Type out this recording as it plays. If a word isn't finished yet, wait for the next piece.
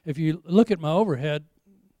If you look at my overhead,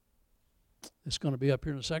 it's going to be up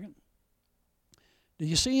here in a second. Do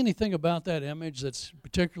you see anything about that image that's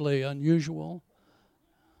particularly unusual?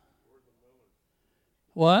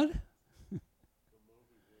 What?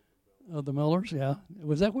 Oh, the Millers, yeah.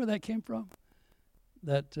 Was that where that came from?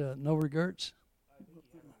 That no regrets?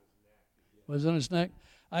 Was it on his neck?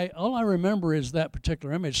 All I remember is that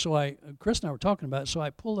particular image. So Chris and I were talking about it, so I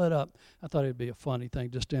pulled that up. I thought it'd be a funny thing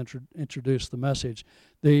just to introduce the message.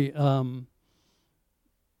 Can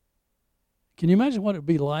you imagine what it would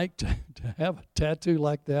be like to have a tattoo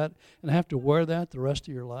like that and have to wear that the rest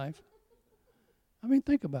of your life? I mean,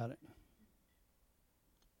 think about it.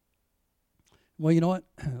 Well, you know what?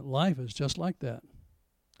 Life is just like that.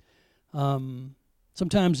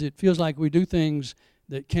 Sometimes it feels like we do things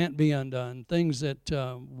that can't be undone, things that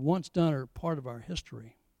once done are part of our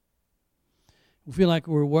history. We feel like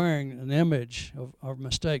we're wearing an image of our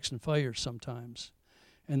mistakes and failures sometimes,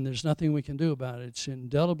 and there's nothing we can do about it. It's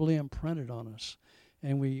indelibly imprinted on us,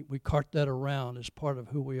 and we cart that around as part of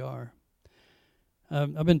who we are.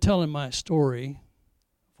 I've been telling my story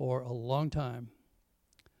for a long time.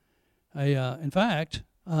 In fact,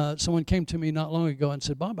 someone came to me not long ago and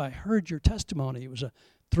said, "Bob, I heard your testimony." It was a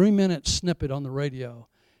 3-minute snippet on the radio,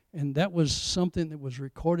 and that was something that was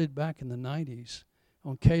recorded back in the 90s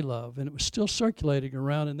on K-Love, and it was still circulating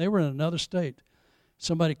around, and they were in another state.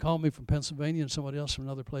 Somebody called me from Pennsylvania and somebody else from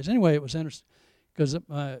another place. Anyway, it was interesting because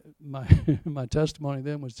my testimony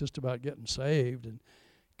then was just about getting saved and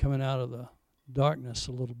coming out of the darkness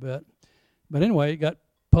a little bit. But anyway, it got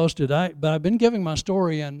posted. But I've been giving my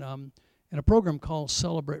story in a program called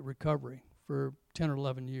Celebrate Recovery for 10 or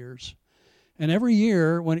 11 years. And every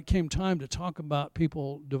year when it came time to talk about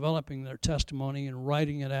people developing their testimony and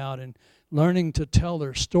writing it out and learning to tell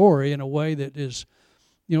their story in a way that is,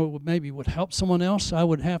 maybe would help someone else, I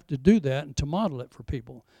would have to do that and to model it for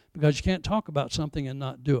people, because you can't talk about something and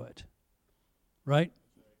not do it, right?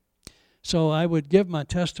 So I would give my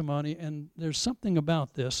testimony, and there's something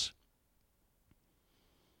about this.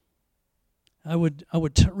 I would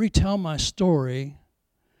retell my story,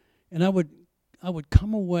 and I would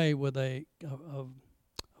come away with a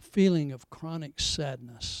feeling of chronic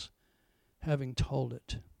sadness having told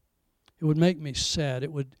it. It would make me sad.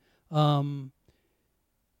 It would.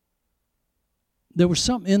 There was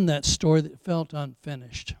something in that story that felt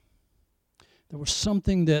unfinished. There was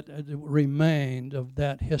something that remained of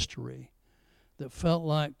that history that felt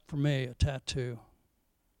like, for me, a tattoo.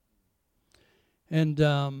 And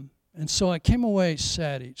so I came away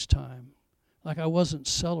sad each time, like I wasn't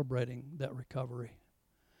celebrating that recovery.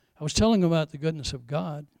 I was telling him about the goodness of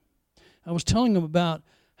God. I was telling him about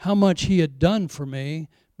how much he had done for me,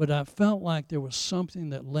 but I felt like there was something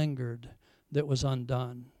that lingered, that was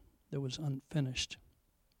undone, that was unfinished.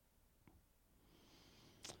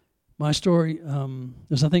 My story,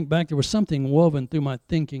 as I think back, there was something woven through my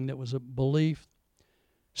thinking that was a belief.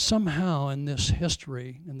 Somehow in this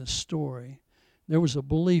history, in this story, there was a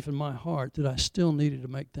belief in my heart that I still needed to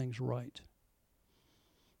make things right.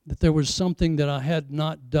 That there was something that I had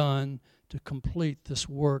not done to complete this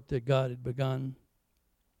work that God had begun.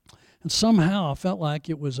 And somehow I felt like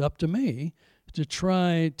it was up to me to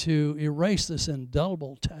try to erase this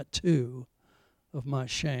indelible tattoo of my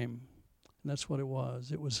shame. And that's what it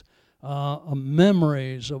was. It was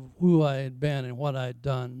memories of who I had been and what I had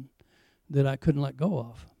done that I couldn't let go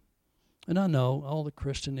of. And I know all the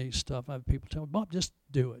Christianese stuff. I have people tell me, "Bob, just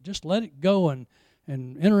do it. Just let it go and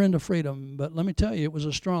enter into freedom." But let me tell you, it was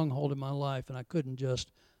a stronghold in my life, and I couldn't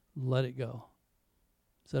just let it go.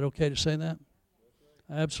 Is that okay to say that?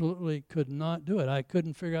 I absolutely could not do it. I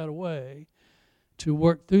couldn't figure out a way to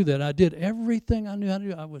work through that. I did everything I knew how to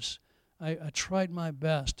do. I tried my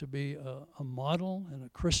best to be a model and a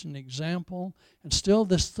Christian example, and still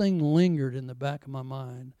this thing lingered in the back of my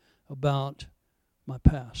mind about my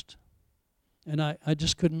past. And I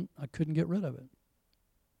just couldn't get rid of it.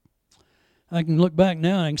 I can look back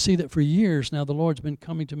now and I can see that for years now the Lord's been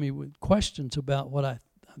coming to me with questions about what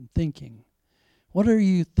I'm thinking. What are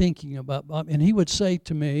you thinking about, Bob? And he would say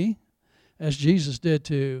to me, as Jesus did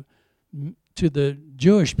to the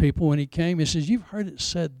Jewish people when he came, he says, "You've heard it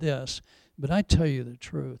said this, but I tell you the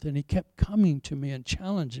truth." And he kept coming to me and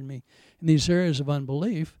challenging me in these areas of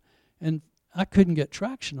unbelief, and I couldn't get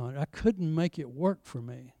traction on it. I couldn't make it work for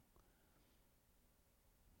me.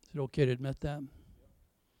 Is it okay to admit that?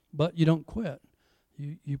 But you don't quit.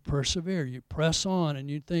 You persevere. You press on,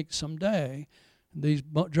 and you think someday these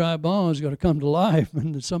dry bones are going to come to life,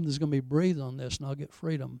 and something's going to be breathed on this, and I'll get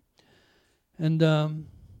freedom. And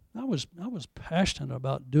I was passionate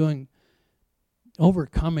about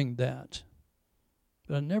overcoming that.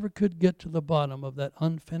 But I never could get to the bottom of that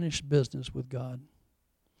unfinished business with God.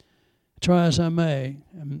 Try as I may,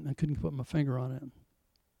 I couldn't put my finger on it.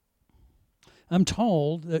 I'm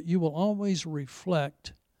told that you will always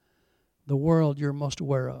reflect the world you're most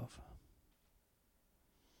aware of.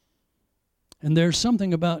 And there's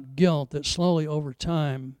something about guilt that slowly over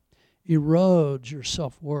time erodes your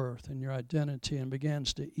self-worth and your identity and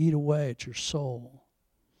begins to eat away at your soul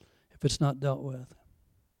if it's not dealt with.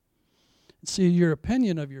 See, your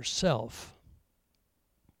opinion of yourself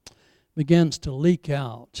begins to leak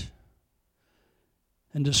out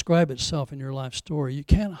and describe itself in your life story. You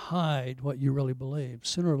can't hide what you really believe.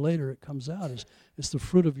 Sooner or later it comes out. It's the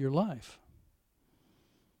fruit of your life.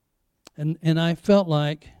 And I felt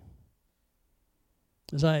like,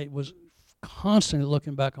 as I was constantly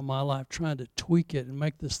looking back on my life, trying to tweak it and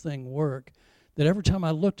make this thing work, that every time I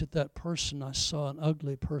looked at that person, I saw an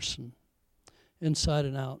ugly person inside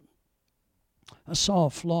and out. I saw a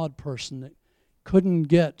flawed person that couldn't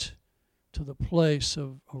get to the place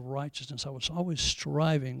of righteousness. I was always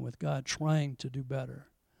striving with God, trying to do better.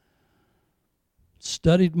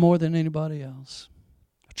 Studied more than anybody else.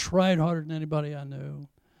 I tried harder than anybody I knew.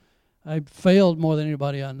 I failed more than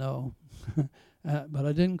anybody I know. But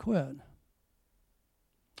I didn't quit.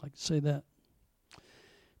 I can say that.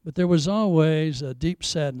 But there was always a deep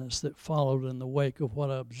sadness that followed in the wake of what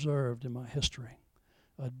I observed in my history.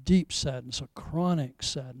 A deep sadness, a chronic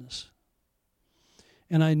sadness.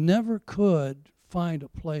 And I never could find a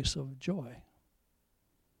place of joy.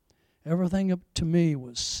 Everything up to me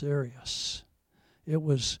was serious. It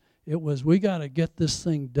was we got to get this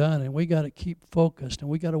thing done, and we got to keep focused, and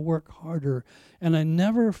we got to work harder. And I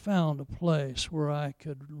never found a place where I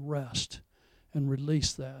could rest and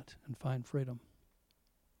release that and find freedom.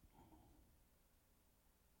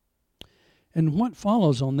 And what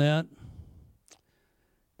follows on that,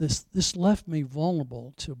 this left me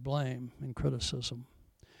vulnerable to blame and criticism.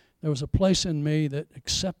 There was a place in me that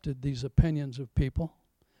accepted these opinions of people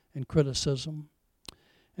and criticism.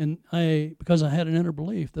 And because I had an inner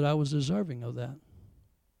belief that I was deserving of that.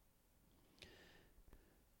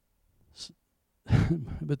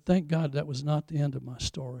 But thank God that was not the end of my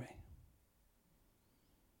story.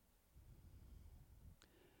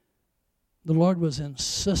 The Lord was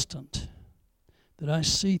insistent that I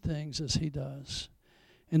see things as He does.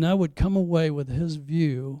 And I would come away with His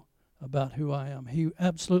view about who I am. He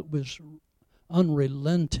absolutely was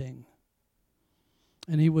unrelenting.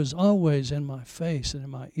 And He was always in my face and in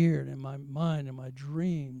my ear and in my mind and my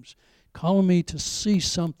dreams, calling me to see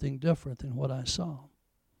something different than what I saw.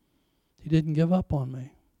 He didn't give up on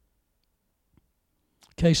me.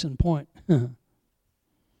 Case in point, a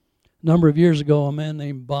number of years ago, a man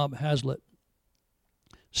named Bob Hazlitt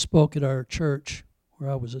spoke at our church where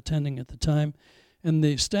I was attending at the time, and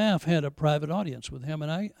the staff had a private audience with him,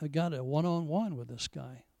 and I got a one-on-one with this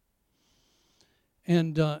guy.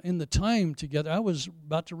 And in the time together, I was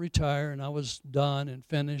about to retire, and I was done and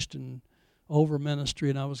finished and over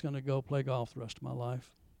ministry, and I was going to go play golf the rest of my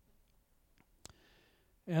life.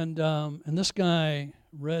 And this guy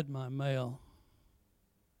read my mail.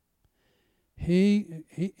 He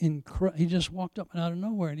just walked up and out of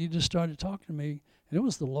nowhere, and he just started talking to me, and it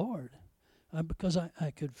was the Lord. Because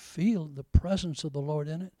I could feel the presence of the Lord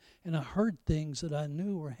in it, and I heard things that I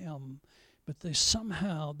knew were Him. But they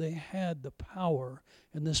had the power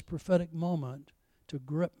in this prophetic moment to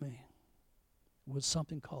grip me with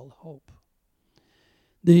something called hope.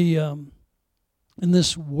 In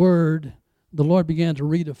this word, the Lord began to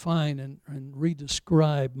redefine and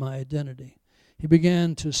redescribe my identity. He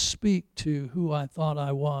began to speak to who I thought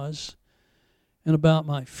I was and about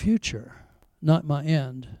my future, not my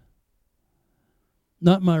end.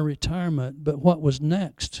 Not my retirement, but what was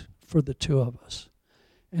next for the two of us.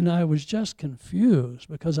 And I was just confused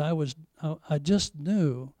because I just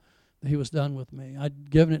knew that He was done with me. I'd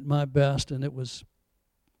given it my best, and it was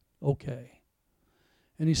okay.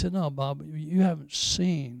 And He said, "No, Bob, you haven't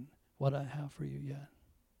seen what I have for you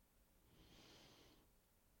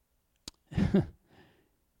yet."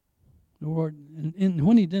 The Lord, and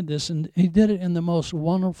when He did this, and He did it in the most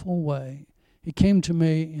wonderful way. He came to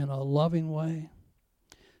me in a loving way,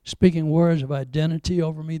 speaking words of identity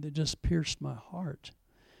over me that just pierced my heart.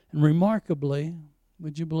 And remarkably,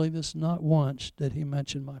 would you believe this, not once did He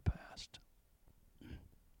mention my past.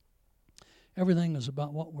 Everything is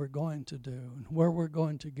about what we're going to do and where we're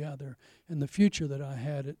going together and the future that I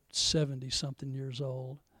had at 70-something years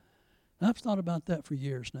old. And I've thought about that for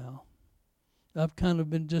years now. I've kind of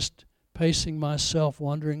been just pacing myself,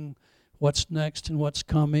 wondering what's next and what's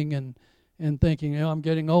coming, and thinking, I'm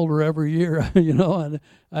getting older every year, and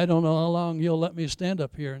I don't know how long You'll let me stand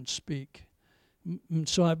up here and speak.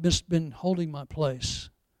 So I've just been holding my place,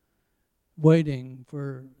 waiting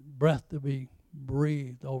for breath to be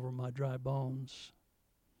breathed over my dry bones.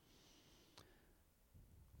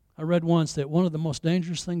 I read once that one of the most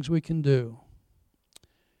dangerous things we can do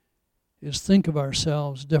is think of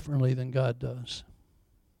ourselves differently than God does.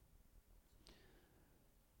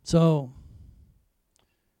 So,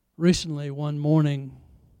 recently, one morning,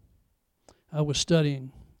 I was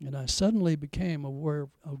studying, and I suddenly became aware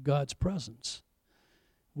of God's presence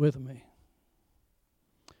with me.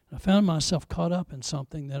 I found myself caught up in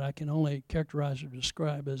something that I can only characterize or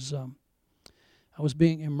describe as I was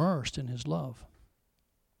being immersed in His love.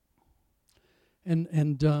 And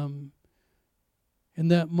in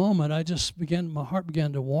that moment, my heart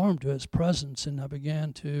began to warm to His presence, and I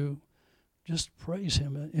began to just praise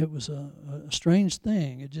Him. It was a strange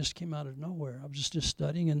thing. It just came out of nowhere. I was just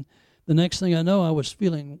studying, and the next thing I know, I was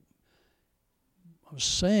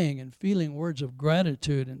saying and feeling words of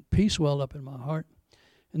gratitude, and peace welled up in my heart.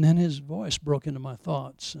 And then His voice broke into my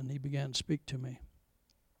thoughts, and He began to speak to me.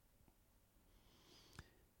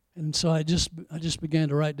 And so I just began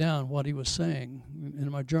to write down what He was saying in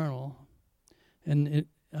my journal, and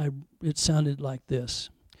it sounded like this: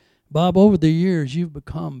 Bob, over the years you've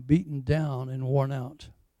become beaten down and worn out,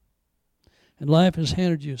 and life has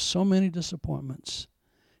handed you so many disappointments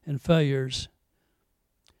and failures,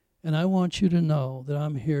 and I want you to know that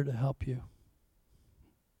I'm here to help you.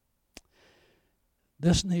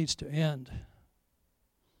 This needs to end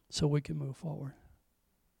so we can move forward.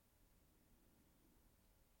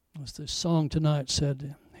 As this song tonight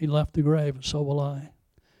said, He left the grave, and so will I.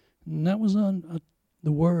 And that was on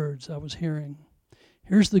the words I was hearing.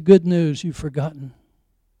 Here's the good news you've forgotten.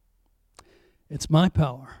 It's my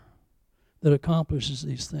power that accomplishes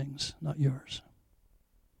these things, not yours.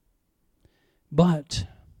 But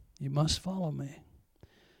you must follow me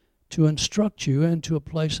to instruct you into a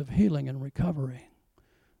place of healing and recovery.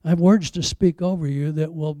 I have words to speak over you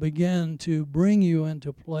that will begin to bring you into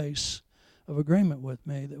a place of agreement with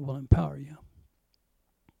me that will empower you.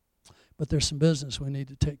 But there's some business we need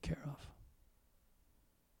to take care of.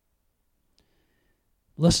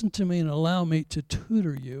 Listen to me and allow me to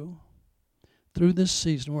tutor you through this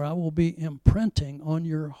season where I will be imprinting on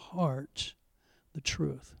your heart the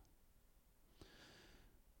truth.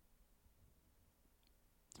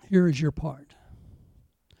 Here is your part.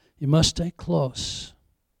 You must stay close,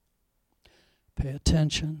 pay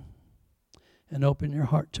attention, and open your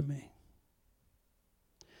heart to me.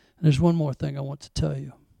 And there's one more thing I want to tell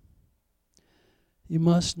you. You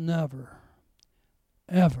must never,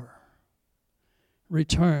 ever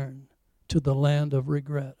return to the land of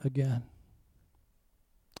regret again.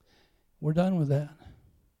 We're done with that.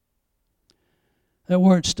 That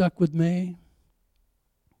word stuck with me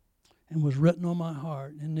and was written on my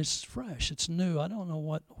heart, and it's fresh, it's new. I don't know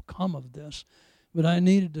what will come of this, but I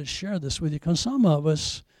needed to share this with you because some of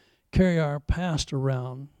us carry our past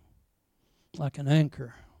around like an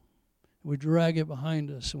anchor. We drag it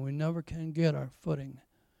behind us, and we never can get our footing.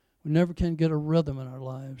 We never can get a rhythm in our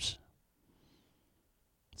lives.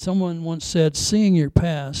 Someone once said, seeing your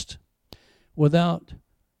past without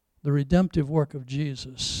the redemptive work of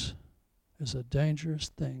Jesus is a dangerous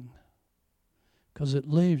thing because it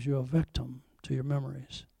leaves you a victim to your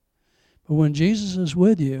memories. But when Jesus is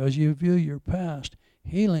with you, as you view your past,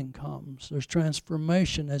 healing comes. There's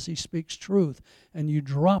transformation as He speaks truth, and you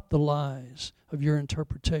drop the lies of your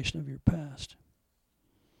interpretation of your past.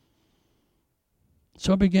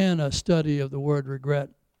 So I began a study of the word regret.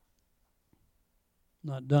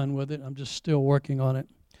 Not done with it. I'm just still working on it.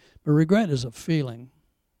 But regret is a feeling.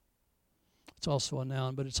 It's also a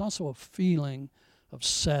noun, but it's also a feeling of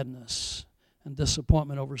sadness and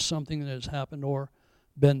disappointment over something that has happened or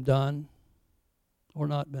been done or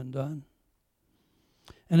not been done.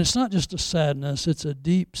 And it's not just a sadness, it's a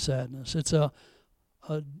deep sadness. It's a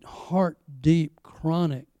heart-deep,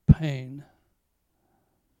 chronic pain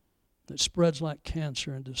that spreads like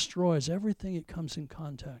cancer and destroys everything it comes in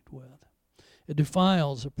contact with. It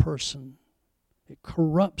defiles a person. It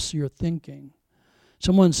corrupts your thinking.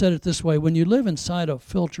 Someone said it this way: when you live inside a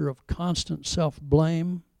filter of constant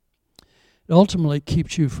self-blame, it ultimately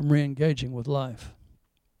keeps you from re-engaging with life.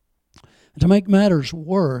 And to make matters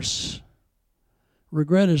worse,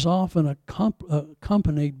 regret is often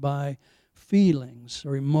accompanied by feelings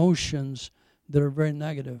or emotions that are very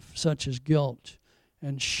negative, such as guilt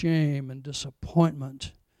and shame and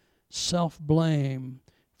disappointment, self-blame,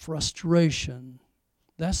 frustration.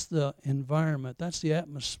 That's the environment, that's the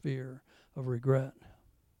atmosphere of regret.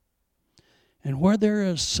 And where there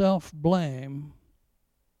is self-blame,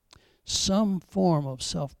 some form of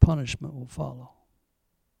self-punishment will follow.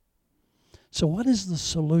 So what is the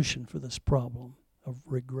solution for this problem of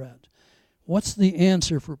regret? What's the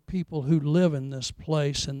answer for people who live in this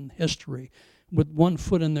place in history with one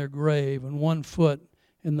foot in their grave and one foot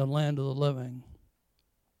in the land of the living?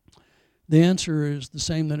 The answer is the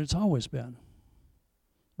same that it's always been.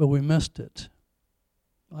 But we missed it.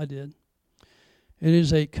 I did. It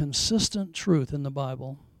is a consistent truth in the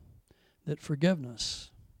Bible that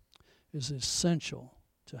forgiveness is essential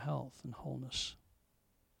to health and wholeness.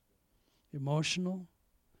 Emotional,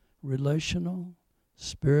 relational,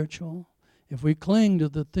 spiritual. If we cling to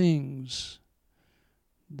the things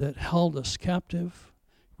that held us captive,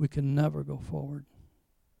 we can never go forward.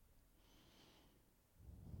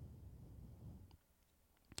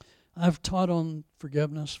 I've taught on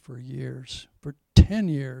forgiveness for years. For 10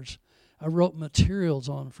 years, I wrote materials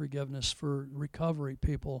on forgiveness for recovery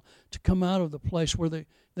people to come out of the place where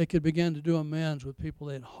they could begin to do amends with people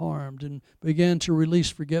they had harmed and begin to release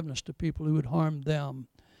forgiveness to people who had harmed them.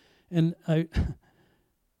 And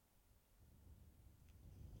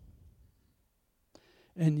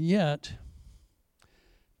and yet,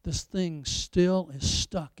 this thing still is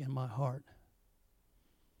stuck in my heart.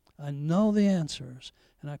 I know the answers,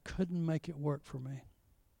 and I couldn't make it work for me.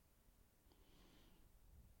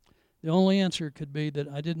 The only answer could be that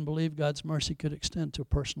I didn't believe God's mercy could extend to a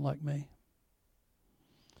person like me.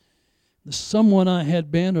 The someone I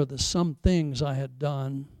had been or the some things I had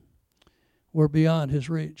done were beyond his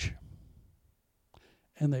reach.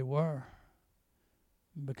 And they were,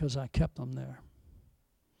 because I kept them there.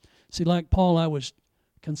 See, like Paul, I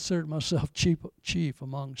considered myself chief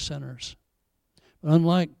among sinners. But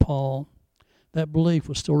unlike Paul, that belief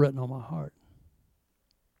was still written on my heart.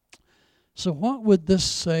 So what would this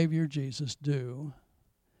Savior Jesus do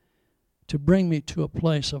to bring me to a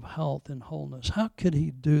place of health and wholeness? How could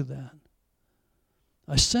he do that?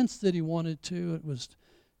 I sensed that he wanted to.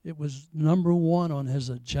 It was number one on his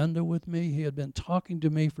agenda with me. He had been talking to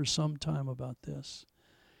me for some time about this,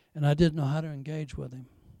 and I didn't know how to engage with him,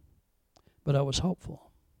 but I was hopeful.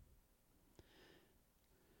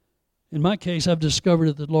 In my case, I've discovered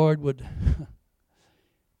that the Lord would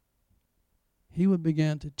He would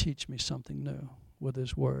begin to teach me something new with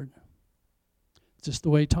his word. It's just the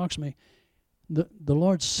way he talks to me. The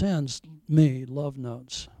Lord sends me love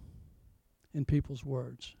notes in people's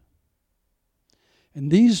words. And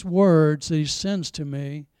these words that he sends to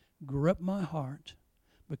me grip my heart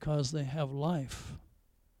because they have life.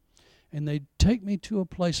 And they take me to a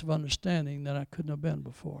place of understanding that I couldn't have been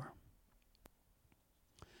before.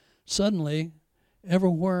 Suddenly,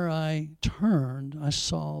 everywhere I turned, I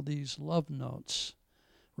saw these love notes,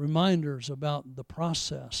 reminders about the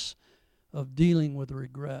process of dealing with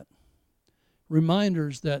regret,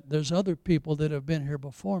 reminders that there's other people that have been here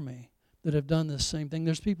before me that have done this same thing.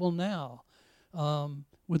 There's people now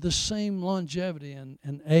with the same longevity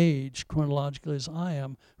and age chronologically as I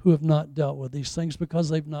am who have not dealt with these things because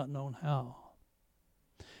they've not known how.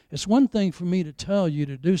 It's one thing for me to tell you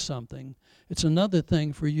to do something. It's another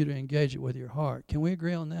thing for you to engage it with your heart. Can we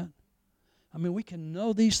agree on that? I mean, we can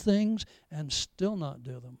know these things and still not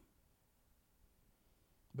do them.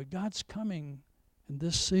 But God's coming in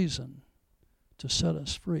this season to set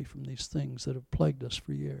us free from these things that have plagued us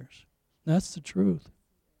for years. That's the truth.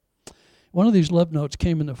 One of these love notes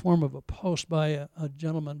came in the form of a post by a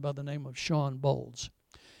gentleman by the name of Sean Bowles.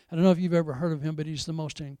 I don't know if you've ever heard of him, but he's the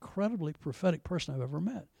most incredibly prophetic person I've ever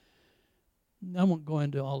met. I won't go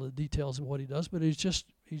into all the details of what he does, but he's just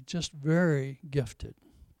very gifted.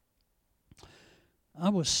 I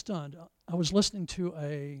was stunned. I was listening to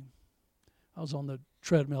I was on the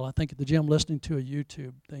treadmill, I think at the gym, listening to a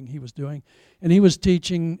YouTube thing he was doing. And he was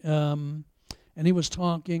teaching, and he was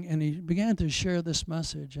talking, and he began to share this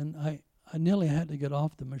message. And I nearly had to get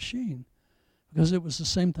off the machine because it was the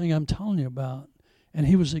same thing I'm telling you about. And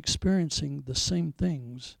he was experiencing the same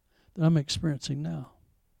things that I'm experiencing now.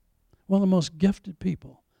 One of the most gifted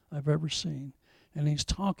people I've ever seen. And he's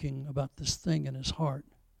talking about this thing in his heart,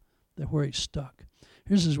 that where he's stuck.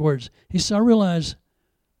 Here's his words. He said, I realize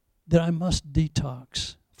that I must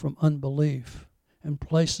detox from unbelief and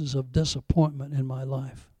places of disappointment in my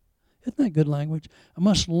life. Isn't that good language? I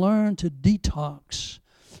must learn to detox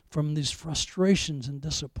from these frustrations and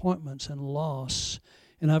disappointments and loss.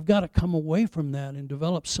 And I've got to come away from that and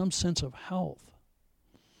develop some sense of health.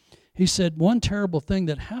 He said, one terrible thing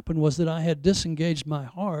that happened was that I had disengaged my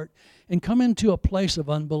heart and come into a place of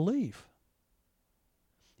unbelief.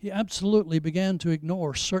 He absolutely began to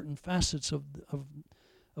ignore certain facets of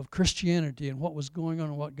Christianity and what was going on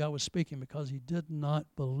and what God was speaking because he did not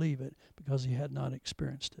believe it, because he had not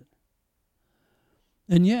experienced it.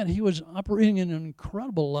 And yet he was operating in an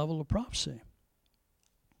incredible level of prophecy.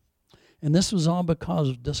 And this was all because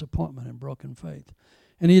of disappointment and broken faith.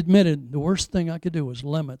 And he admitted the worst thing I could do was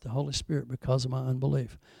limit the Holy Spirit because of my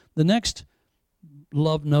unbelief. The next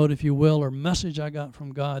love note, if you will, or message I got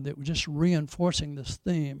from God that was just reinforcing this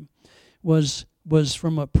theme was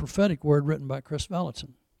from a prophetic word written by Chris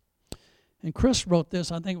Vallotton. And Chris wrote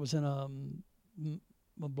this, I think it was in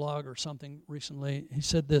a blog or something recently. He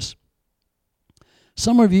said this: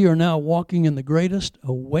 some of you are now walking in the greatest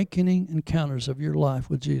awakening encounters of your life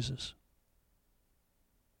with Jesus.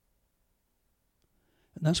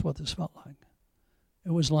 And that's what this felt like.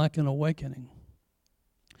 It was like an awakening.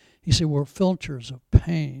 He said, we're filters of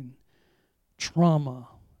pain, trauma,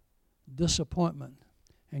 disappointment,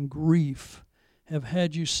 and grief have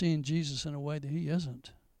had you seeing Jesus in a way that he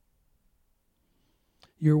isn't.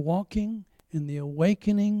 You're walking in the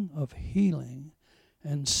awakening of healing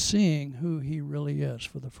and seeing who he really is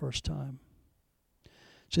for the first time.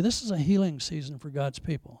 See, this is a healing season for God's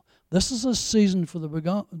people. This is a season for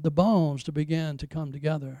the bones to begin to come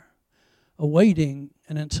together, awaiting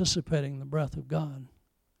and anticipating the breath of God.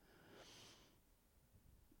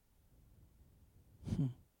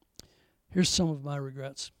 Here's some of my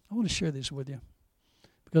regrets. I want to share these with you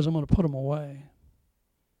because I'm going to put them away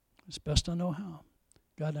as best I know how.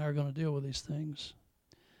 God and I are going to deal with these things.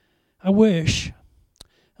 I wish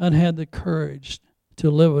I'd had the courage to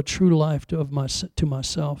live a true life to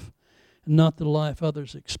myself and not the life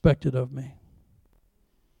others expected of me.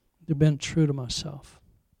 To been true to myself.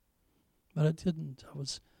 But I didn't.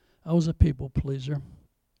 I was a people pleaser.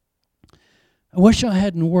 I wish I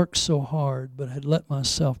hadn't worked so hard, but had let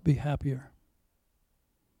myself be happier.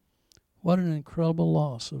 What an incredible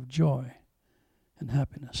loss of joy and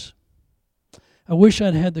happiness. I wish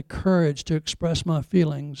I'd had the courage to express my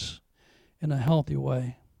feelings in a healthy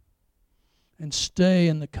way and stay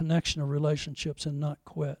in the connection of relationships and not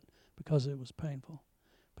quit because it was painful,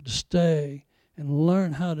 but to stay and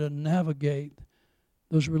learn how to navigate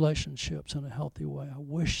those relationships in a healthy way. I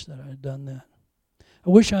wish that I had done that. I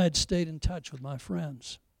wish I had stayed in touch with my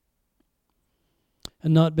friends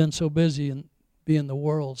and not been so busy in being the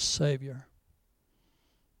world's savior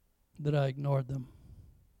that I ignored them.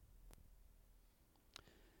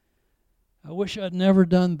 I wish I'd never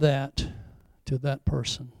done that to that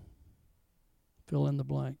person. Fill in the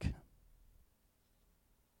blank.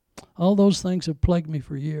 All those things have plagued me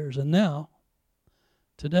for years, and now,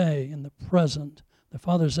 today, in the present, the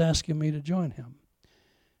Father's asking me to join him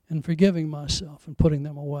in forgiving myself and putting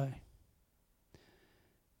them away.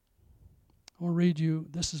 I want to read you,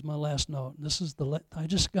 this is my last note. I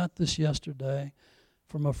just got this yesterday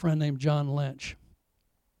from a friend named John Lynch.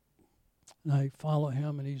 And I follow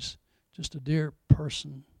him, and he's just a dear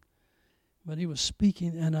person. But he was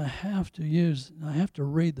speaking, and I have to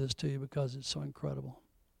read this to you because it's so incredible.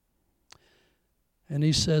 And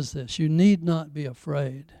he says this: you need not be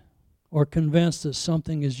afraid or convinced that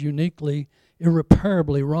something is uniquely,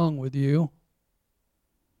 irreparably wrong with you.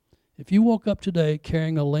 If you woke up today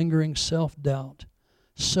carrying a lingering self-doubt,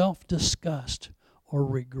 self-disgust, or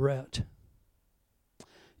regret,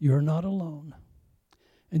 you're not alone,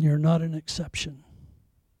 and you're not an exception.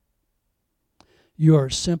 You are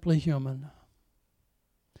simply human.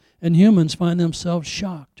 And humans find themselves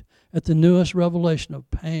shocked at the newest revelation of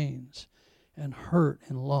pains and hurt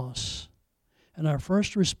and loss. And our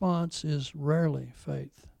first response is rarely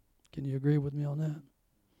faith. Can you agree with me on that?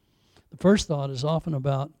 The first thought is often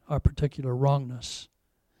about our particular wrongness.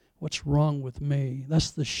 What's wrong with me?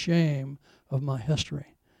 That's the shame of my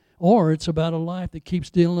history. Or it's about a life that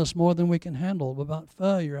keeps dealing us more than we can handle, about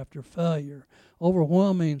failure after failure,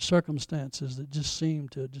 overwhelming circumstances that just seem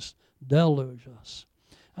to just deluge us.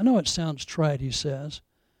 I know it sounds trite, he says,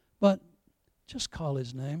 but just call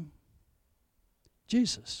his name.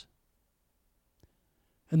 Jesus.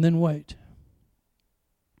 And then wait.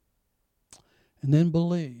 And then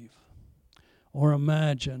believe, or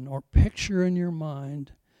imagine, or picture in your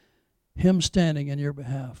mind him standing in your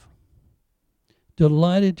behalf,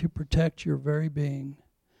 delighted to protect your very being.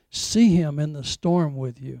 See him in the storm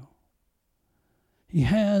with you. He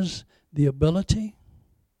has the ability,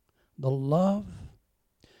 the love,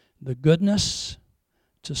 the goodness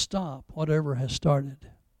to stop whatever has started,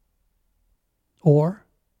 or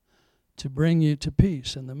to bring you to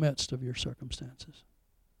peace in the midst of your circumstances.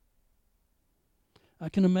 I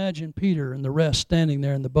can imagine Peter and the rest standing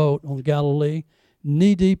there in the boat on Galilee,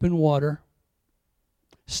 knee-deep in water,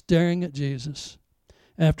 staring at Jesus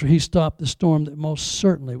after he stopped the storm that most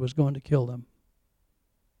certainly was going to kill them.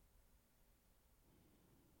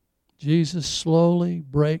 Jesus slowly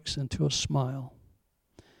breaks into a smile.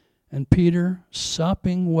 And Peter,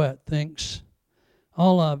 sopping wet, thinks,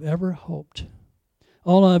 all I've ever hoped,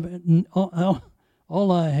 All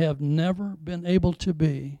I have never been able to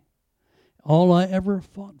be, all I ever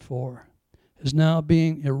fought for, is now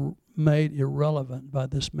being made irrelevant by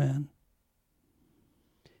this man.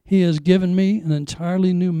 He has given me an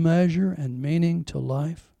entirely new measure and meaning to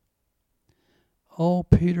life. Oh,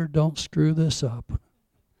 Peter, don't screw this up.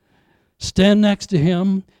 Stand next to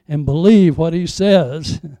him and believe what he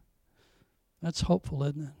says. That's hopeful,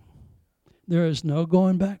 isn't it? There is no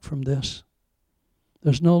going back from this.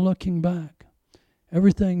 There's no looking back.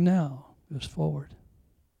 Everything now is forward.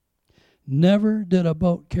 Never did a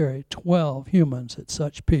boat carry 12 humans at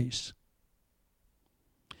such peace.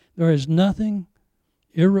 There is nothing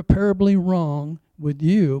irreparably wrong with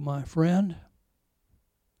you, my friend.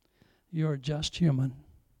 You are just human.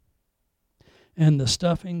 And the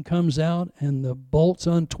stuffing comes out and the bolts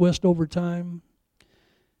untwist over time.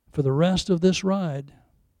 For the rest of this ride,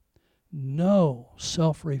 no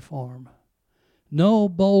self-reform, no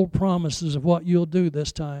bold promises of what you'll do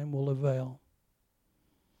this time will avail.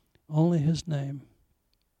 Only His name.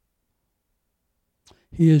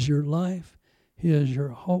 He is your life. He is your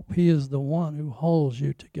hope. He is the one who holds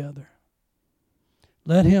you together.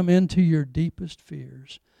 Let Him into your deepest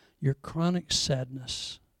fears, your chronic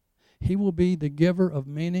sadness. He will be the giver of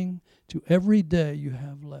meaning to every day you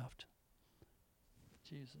have left.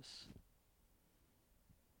 Jesus.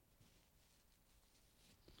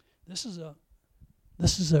 This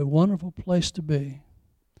is a wonderful place to be.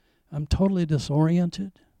 I'm totally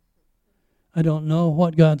disoriented. I don't know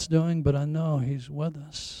what God's doing, but I know He's with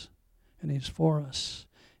us and He's for us.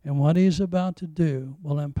 And what He's about to do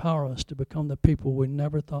will empower us to become the people we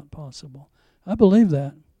never thought possible. I believe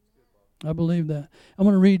that. I believe that. I'm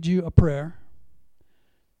going to read you a prayer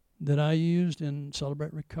that I used in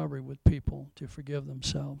Celebrate Recovery with people to forgive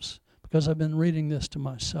themselves, because I've been reading this to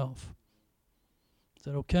myself. Is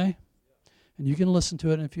that okay? And you can listen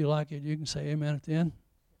to it, and if you like it, you can say amen at the end.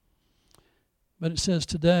 But it says,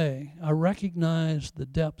 today, I recognize the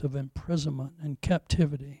depth of imprisonment and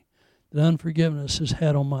captivity that unforgiveness has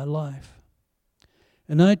had on my life.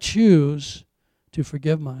 And I choose to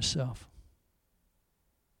forgive myself.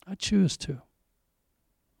 I choose to.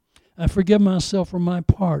 I forgive myself for my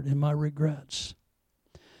part in my regrets.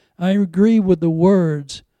 I agree with the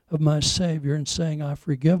words of my Savior in saying, I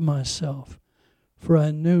forgive myself, for I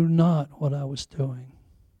knew not what I was doing.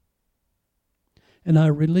 And I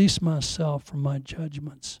release myself from my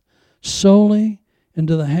judgments solely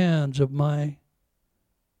into the hands of my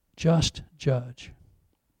just judge.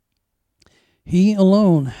 He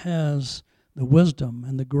alone has the wisdom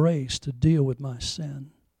and the grace to deal with my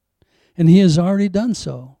sin. And He has already done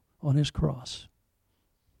so on His cross.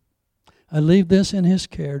 I leave this in His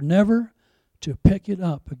care, never to pick it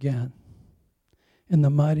up again. In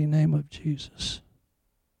the mighty name of Jesus.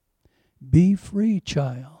 Be free,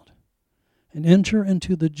 child, and enter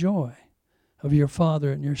into the joy of your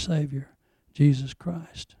Father and your Savior, Jesus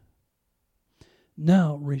Christ.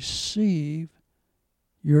 Now receive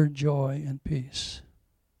your joy and peace.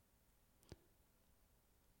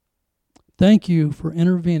 Thank you for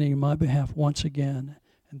intervening in my behalf once again,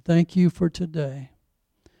 and thank you for today.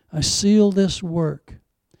 I seal this work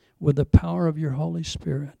with the power of your Holy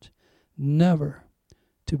Spirit, never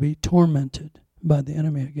to be tormented by the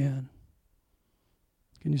enemy again.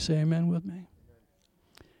 Can you say amen with me?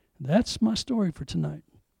 That's my story for tonight.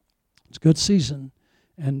 It's a good season,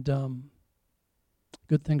 and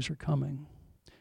good things are coming.